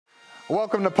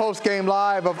Welcome to Post Game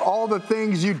Live. Of all the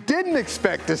things you didn't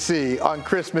expect to see on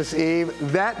Christmas Eve,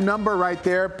 that number right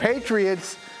there,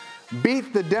 Patriots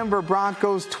beat the Denver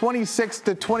Broncos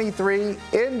 26-23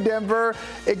 in Denver.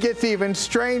 It gets even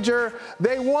stranger.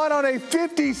 They won on a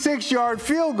 56-yard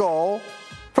field goal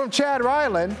from Chad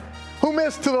Ryland, who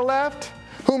missed to the left,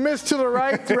 who missed to the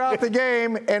right throughout the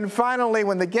game. And finally,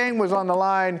 when the game was on the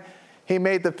line, he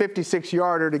made the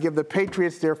 56-yarder to give the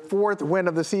Patriots their 4th win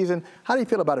of the season. How do you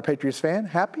feel about it, Patriots fan?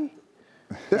 Happy?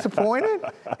 Disappointed?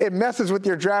 It messes with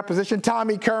your draft position.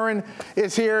 Tommy Curran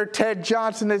is here. Ted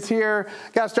Johnson is here.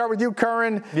 Got to start with you,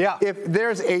 Curran. Yeah. If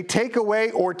there's a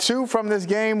takeaway or two from this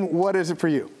game, what is it for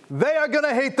you? They are going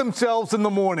to hate themselves in the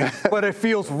morning, but it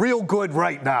feels real good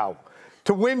right now.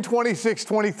 To win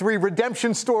 26-23,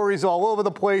 redemption stories all over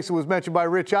the place. It was mentioned by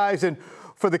Rich Eisen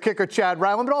for the kicker Chad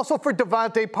Ryland, but also for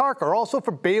Devontae Parker, also for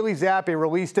Bailey Zappi,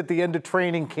 released at the end of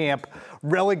training camp,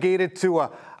 relegated to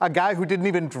a guy who didn't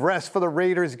even dress for the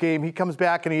Raiders game. He comes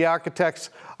back and he architects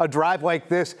a drive like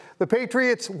this. The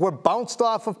Patriots were bounced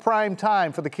off of prime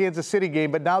time for the Kansas City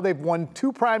game, but now they've won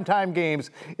 2 primetime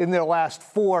games in their last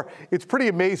 4. It's pretty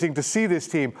amazing to see this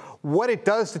team. What it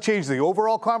does to change the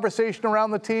overall conversation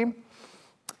around the team,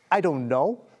 I don't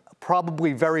know.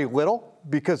 Probably very little,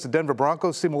 because the Denver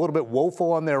Broncos seem a little bit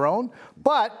woeful on their own,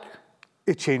 but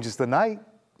it changes the night.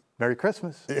 Merry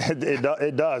Christmas.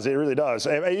 It does. It really does.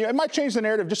 It might change the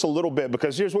narrative just a little bit,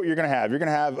 because here's what you're going to have.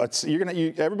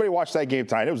 Everybody watched that game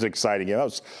tonight. It was an exciting game.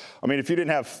 If you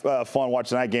didn't have fun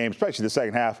watching that game, especially the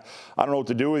second half, I don't know what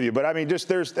to do with you. But I mean,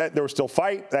 there was still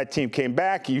fight. That team came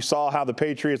back. You saw how the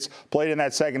Patriots played in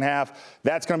that second half.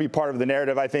 That's going to be part of the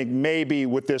narrative. I think maybe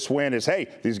with this win is, hey,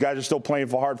 these guys are still playing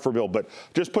hard for Bill. But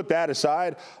just put that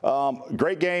aside.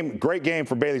 Great game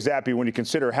for Bailey Zappi when you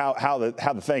consider how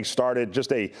the thing started.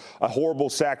 Just a horrible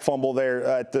sack fumble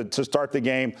there to start the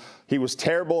game. He was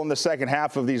terrible in the second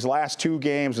half of these last 2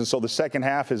 games, and so the second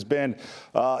half has been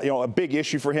a big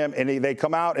issue for him. And they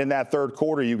come out in that third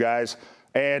quarter, you guys,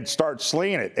 and start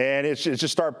slinging it. And it's just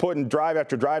start putting drive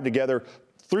after drive together.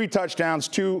 3 touchdowns,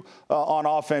 2 on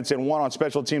offense and 1 on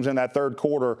special teams in that third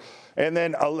quarter. And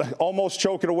then almost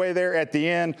choke it away there at the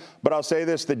end. But I'll say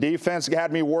this, the defense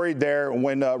had me worried there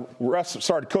when Russ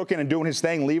started cooking and doing his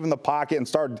thing, leaving the pocket and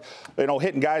started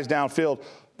hitting guys downfield.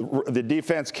 The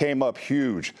defense came up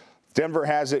huge. Denver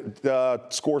has it,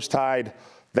 scores tied.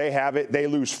 They have it. They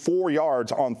lose 4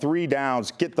 yards on 3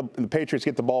 downs. The Patriots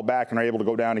get the ball back and are able to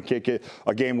go down and kick it,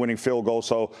 a game-winning field goal.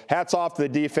 So hats off to the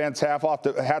defense. Hats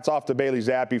off to Bailey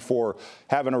Zappi for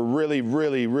having a really,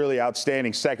 really, really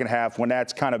outstanding second half when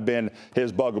that's kind of been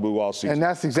his bugaboo all season. And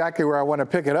that's exactly where I want to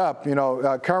pick it up.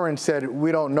 Curran said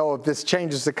we don't know if this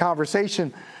changes the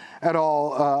conversation at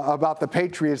all about the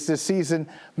Patriots this season.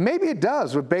 Maybe it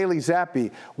does with Bailey Zappi.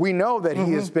 We know that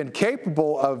he has been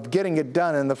capable of getting it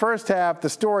done in the first half. The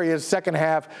story is second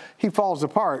half, he falls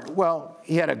apart. Well,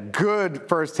 he had a good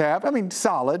first half.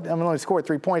 Solid. Only scored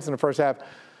 3 points in the first half.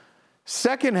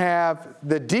 Second half,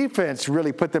 the defense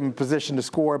really put them in position to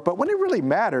score. But when it really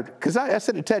mattered, because I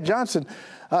said to Ted Johnson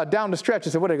down the stretch,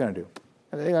 I said, what are they going to do?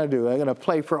 What are they going to do? They're going to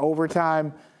play for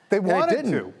overtime. They wanted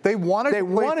to. They wanted to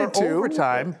play for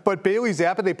overtime, but Bailey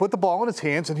Zappi, they put the ball in his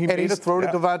hands, and he made a throw to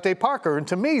Devontae Parker. And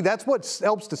to me, that's what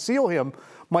helps to seal him,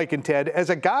 Mike and Ted, as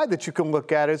a guy that you can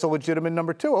look at as a legitimate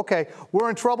number 2. Okay, we're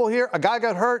in trouble here. A guy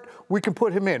got hurt. We can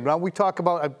put him in. Now, we talk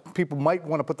about people might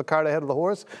want to put the cart ahead of the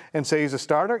horse and say he's a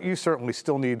starter. You certainly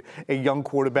still need a young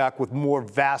quarterback with more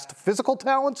vast physical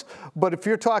talents. But if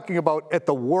you're talking about, at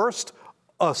the worst,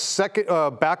 a second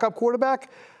backup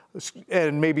quarterback,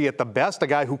 and maybe at the best, a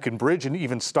guy who can bridge and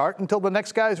even start until the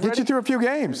next guy's ready. Get you through a few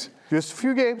games. Just a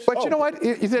few games. But you know what?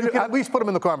 You can at least put them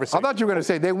in the conversation. I thought you were going to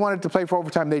say they wanted to play for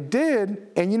overtime. They did.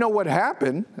 And you know what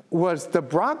happened was the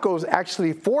Broncos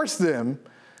actually forced them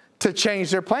to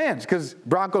change their plans, because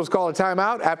Broncos call a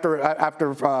timeout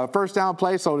after first down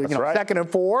play, so right. 2nd and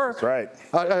 4. That's right.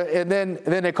 And then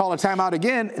they call a timeout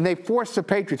again, and they force the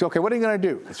Patriots. Okay, what are you going to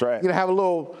do? That's right. You're going to have a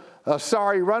little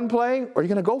sorry run play, or you're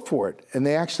going to go for it? And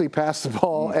they actually passed the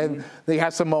ball, and they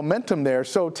had some momentum there.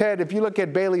 So, Ted, if you look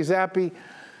at Bailey Zappi,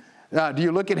 do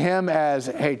you look at him as,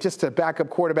 hey, just a backup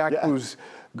quarterback who's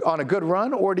on a good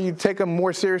run, or do you take him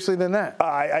more seriously than that?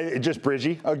 Just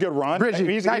Bridgie, a good run.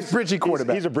 Bridgie, nice Bridgie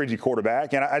quarterback. He's a Bridgie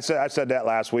quarterback, and I said that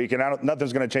last week, and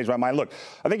nothing's going to change my mind. Look,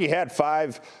 I think he had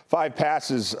five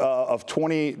passes of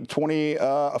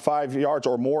 25 yards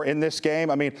or more in this game.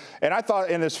 And I thought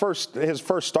in his first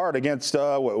start against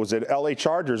LA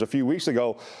Chargers a few weeks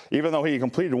ago, even though he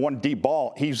completed 1 deep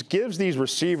ball, he gives these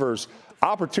receivers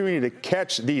opportunity to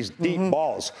catch these deep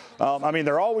balls. I mean,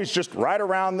 they're always just right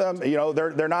around them. You know,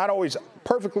 they're not always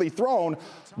perfectly thrown,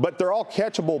 but they're all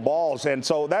catchable balls. And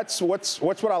so that's what's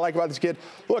what I like about this kid.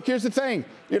 Look, here's the thing.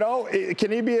 You know,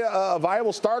 can he be a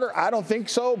viable starter? I don't think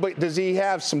so. But does he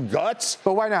have some guts?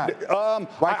 But why not?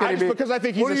 Why can't he be? Because I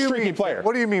think he's a streaky player.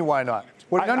 What do you mean, why not?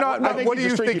 What do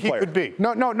you think he could be?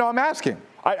 No, I'm asking.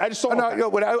 I just don't.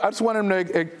 I just want him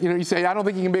to, you say, I don't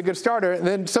think he can be a good starter. And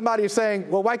then somebody is saying,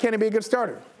 well, why can't he be a good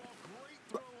starter?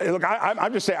 Look,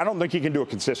 I'm just saying I don't think he can do it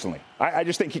consistently. I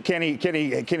just think can he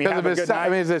have a good night? I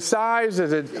mean, is it size?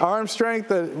 Is it arm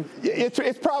strength?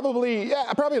 It's probably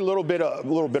a little bit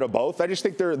of both. I just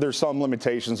think there's some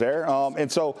limitations there,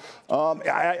 and so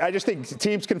I just think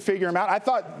teams can figure him out. I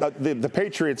thought the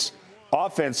Patriots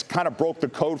offense kind of broke the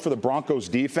code for the Broncos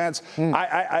defense.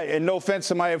 And no offense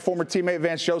to my former teammate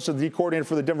Vance Joseph, the coordinator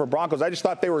for the Denver Broncos, I just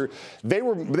thought they were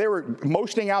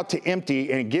motioning out to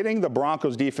empty and getting the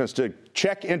Broncos defense to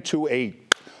check into a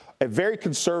very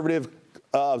conservative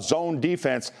zone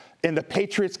defense. And the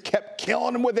Patriots kept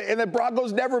killing them with it, and the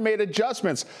Broncos never made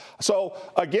adjustments. So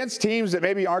against teams that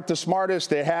maybe aren't the smartest,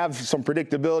 they have some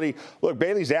predictability. Look,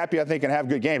 Bailey Zappi, I think, can have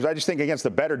good games. I just think against the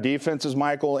better defenses,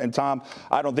 Michael and Tom,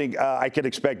 I don't think I could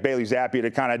expect Bailey Zappi to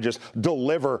kind of just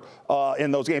deliver in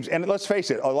those games. And let's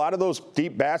face it, a lot of those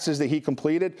deep passes that he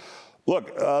completed,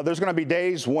 look, there's going to be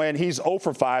days when he's 0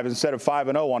 for 5 instead of 5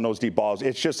 and 0 on those deep balls.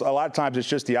 It's just a lot of times it's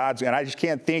just the odds, and I just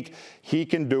can't think he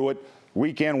can do it.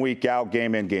 Week in, week out,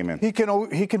 game in, game in. He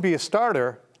can be a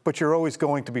starter, but you're always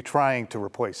going to be trying to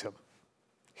replace him.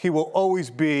 He will always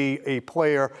be a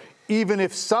player, even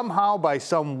if somehow by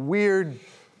some weird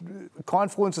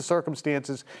confluence of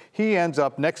circumstances, he ends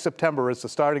up next September as the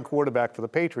starting quarterback for the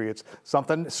Patriots.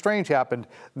 Something strange happened.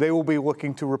 They will be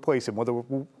looking to replace him, whether it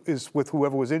is with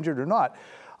whoever was injured or not.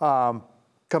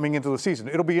 Coming into the season.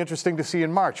 It'll be interesting to see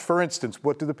in March. For instance,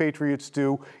 what do the Patriots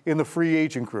do in the free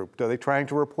agent group? Are they trying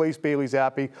to replace Bailey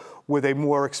Zappi with a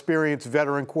more experienced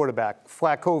veteran quarterback,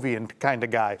 Flaccovian kind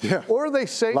of guy? Yeah. Or they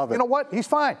say, you know what, he's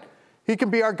fine. He can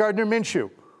be our Gardner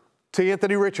Minshew to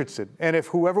Anthony Richardson. And if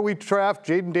whoever we draft,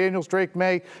 Jaden Daniels, Drake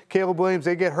May, Caleb Williams,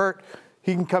 they get hurt,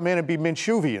 he can come in and be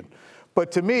Minshewian. But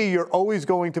to me, you're always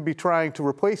going to be trying to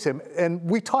replace him. And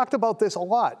we talked about this a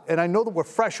lot. And I know that we're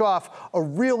fresh off a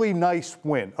really nice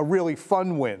win, a really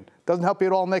fun win. Doesn't help you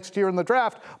at all next year in the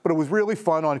draft, but it was really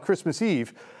fun on Christmas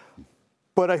Eve.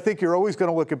 But I think you're always going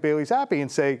to look at Bailey Zappi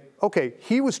and say, okay,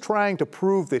 he was trying to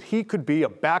prove that he could be a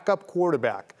backup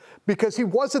quarterback because he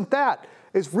wasn't that.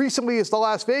 As recently as the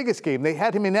Las Vegas game, they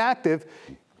had him inactive,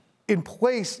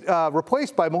 replaced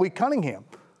by Malik Cunningham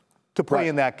to play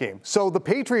in that game. So the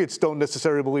Patriots don't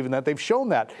necessarily believe in that. They've shown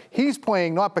that. He's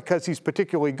playing not because he's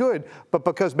particularly good, but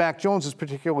because Mac Jones is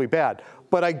particularly bad.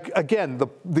 But again,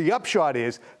 the upshot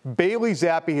is Bailey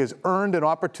Zappi has earned an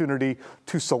opportunity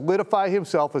to solidify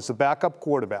himself as the backup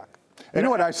quarterback. You know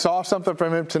what? I saw something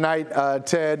from him tonight,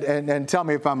 Ted, and tell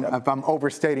me if I'm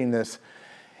overstating this.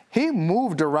 He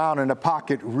moved around in the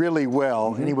pocket really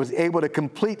well, and he was able to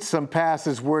complete some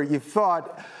passes where you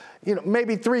thought,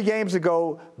 maybe 3 games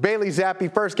ago, Bailey Zappi,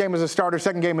 first game as a starter,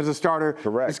 second game as a starter,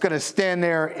 is going to stand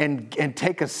there and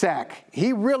take a sack.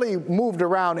 He really moved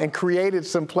around and created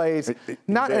some plays,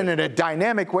 not in a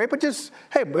dynamic way, but just,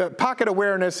 hey, pocket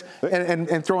awareness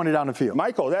and throwing it down the field.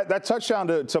 Michael, that touchdown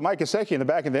to Mike Gesicki in the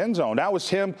back of the end zone, that was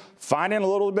him finding a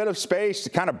little bit of space to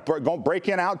kind of break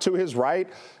in out to his right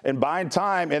and buying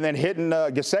time and then hitting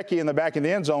Gesicki in the back of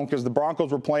the end zone because the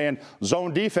Broncos were playing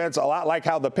zone defense, a lot like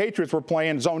how the Patriots were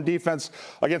playing zone defense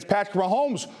against Patrick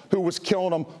Mahomes, who was killing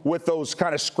them with those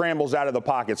kind of scrambles out of the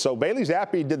pocket. So Bailey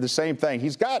Zappi did the same thing.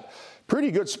 He's got pretty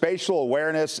good spatial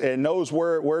awareness and knows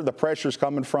where the pressure's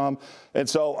coming from. And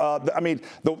so,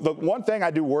 the one thing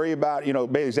I do worry about,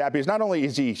 Bailey Zappi is not only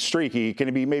is he streaky, can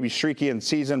he be maybe streaky in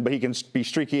season, but he can be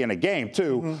streaky in a game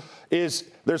too,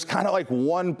 is there's kind of like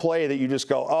one play that you just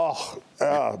go,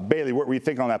 Bailey, what were you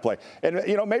thinking on that play? And,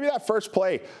 maybe that first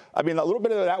play, a little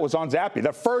bit of that was on Zappi.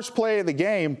 The first play of the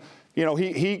game,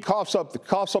 he coughs up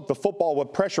the football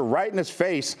with pressure right in his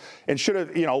face and should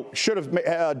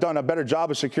have done a better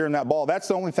job of securing that ball. That's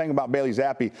the only thing about Bailey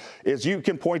Zappi is you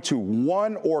can point to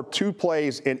 1 or 2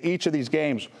 plays in each of these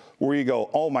games where you go,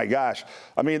 oh my gosh.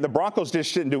 The Broncos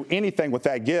just didn't do anything with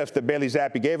that gift that Bailey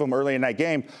Zappi gave them early in that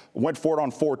game. Went for it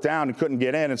on 4th down and couldn't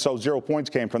get in, and so 0 points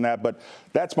came from that. But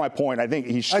that's my point. I think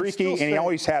he's streaky, and he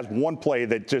always has one play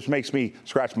that just makes me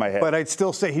scratch my head. But I'd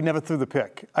still say he never threw the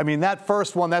pick. That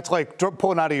first one, that's like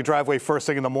pulling out of your driveway first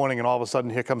thing in the morning, and all of a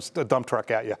sudden here comes a dump truck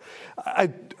at you.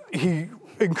 He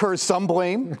incurs some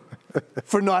blame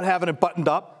for not having it buttoned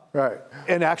up, right,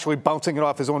 and actually bouncing it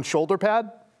off his own shoulder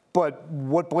pad. But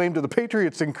what blame do the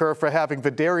Patriots incur for having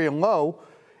Vidarian Lowe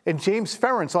and James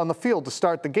Ferentz on the field to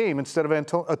start the game instead of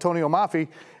Antonio Mafi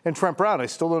and Trent Brown? I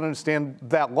still don't understand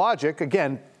that logic.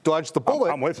 Again, dodge the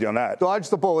bullet. I'm with you on that. Dodge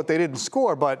the bullet. They didn't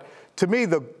score. But to me,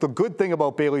 the good thing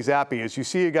about Bailey Zappi is you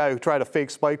see a guy who tried a fake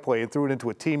spike play and threw it into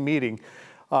a team meeting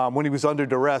when he was under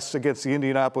duress against the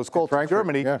Indianapolis Colts in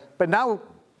Germany. Yeah. But now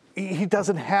he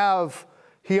doesn't have –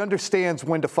 he understands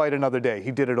when to fight another day.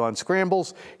 He did it on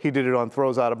scrambles. He did it on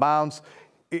throws out of bounds.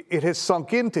 It has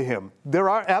sunk into him. There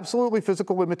are absolutely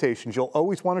physical limitations. You'll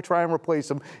always want to try and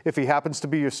replace him if he happens to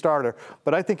be your starter.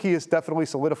 But I think he has definitely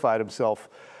solidified himself.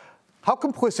 How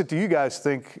complicit do you guys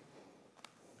think?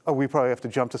 Oh, we probably have to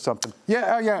jump to something.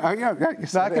 Yeah. No, I can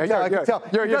tell.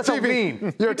 You're TV.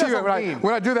 Mean. You're TV.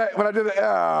 When I do that.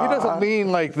 He doesn't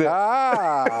lean like this.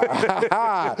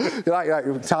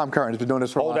 Like Tom Curran has been doing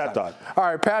this for a long time. Hold that thought. All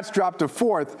right, Pats dropped to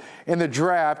 4th in the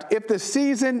draft. If the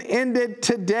season ended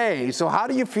today, so how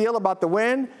do you feel about the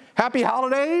win? Happy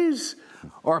holidays?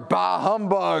 Or bah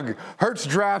humbug, hurts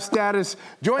draft status?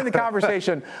 Join the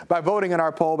conversation by voting in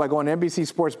our poll by going to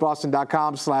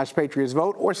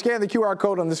NBCSportsBoston.com/PatriotsVote or scan the QR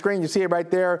code on the screen. You see it right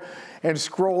there and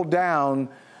scroll down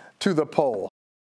to the poll.